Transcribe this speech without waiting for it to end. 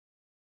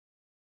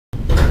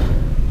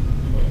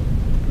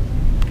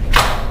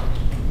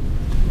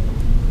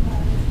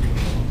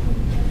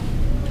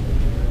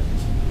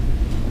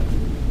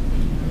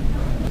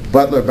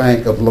Butler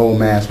Bank of Lowell,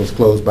 Mass. Was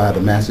closed by the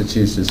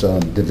Massachusetts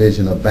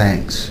Division of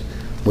Banks,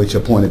 which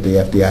appointed the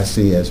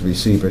FDIC as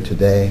receiver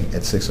today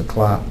at 6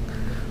 o'clock.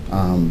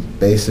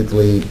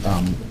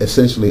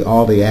 Essentially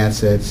all the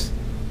assets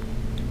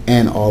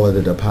and all of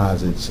the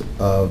deposits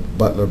of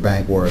Butler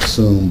Bank were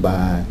assumed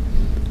by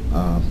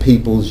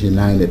People's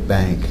United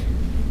Bank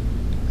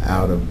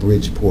out of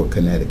Bridgeport,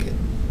 Connecticut.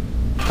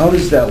 How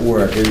does that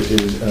work?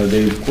 Are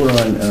they put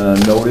on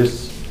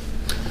notice?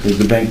 Is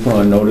the bank put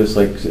on notice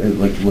like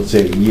let's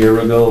say a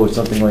year ago or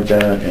something like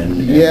that? And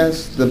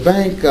yes, the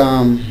bank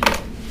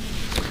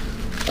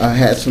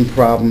had some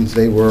problems.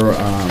 They were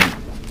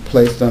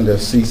placed under a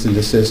cease and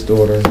desist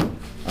order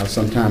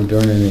sometime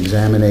during an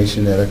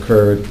examination that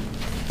occurred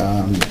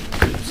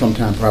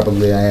sometime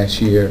probably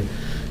last year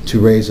to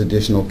raise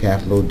additional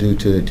capital due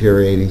to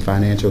deteriorating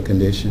financial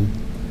condition.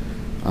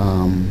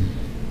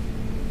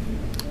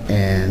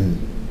 And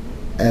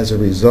as a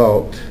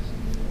result,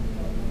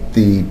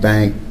 the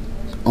bank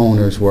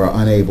owners were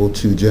unable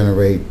to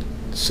generate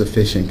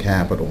sufficient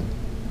capital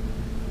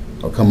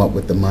or come up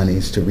with the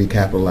monies to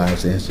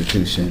recapitalize the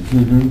institution,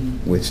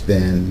 which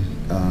then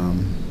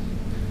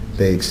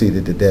they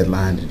exceeded the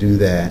deadline to do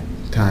that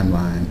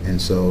timeline, and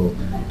so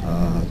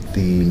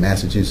the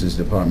Massachusetts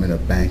Department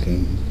of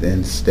Banking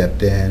then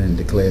stepped in and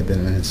declared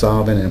them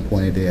insolvent and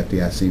appointed the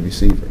FDIC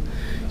receiver.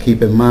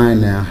 Keep in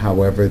mind now,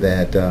 however,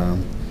 that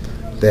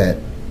that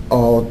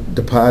all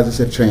deposits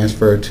have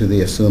transferred to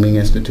the assuming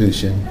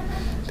institution,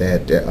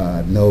 that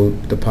no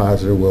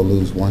depositor will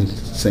lose one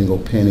single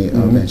penny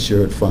of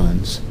insured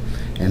funds,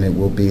 and it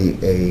will be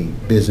a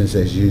business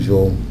as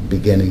usual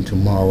beginning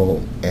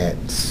tomorrow at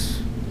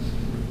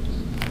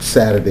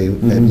Saturday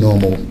at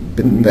normal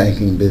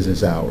banking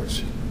business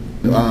hours.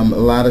 A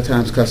lot of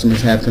times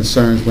customers have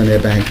concerns when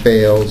their bank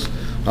fails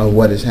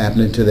what is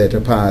happening to their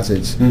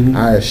deposits.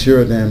 I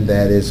assure them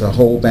that it's a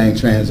whole bank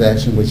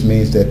transaction, which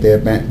means that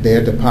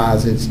their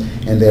deposits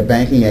and their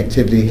banking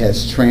activity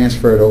has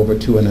transferred over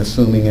to an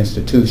assuming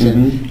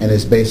institution, and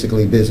it's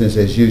basically business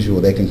as usual.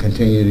 They can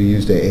continue to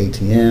use their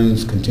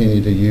ATMs,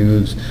 continue to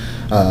use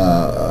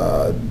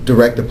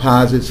direct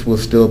deposits will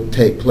still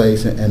take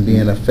place and be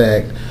in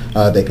effect.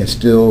 They can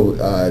still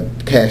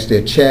cash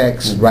their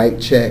checks,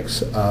 write checks.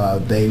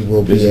 They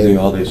will basically be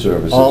all their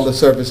services. All the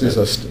services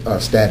are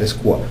status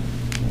quo.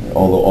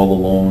 All the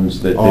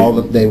loans that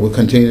they will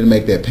continue to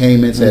make their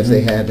payments as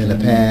they have in the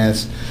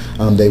past.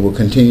 They will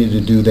continue to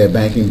do their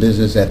banking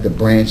business at the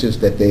branches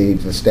that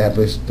they've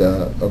established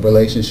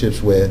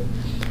relationships with.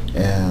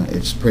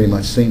 It's pretty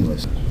much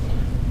seamless.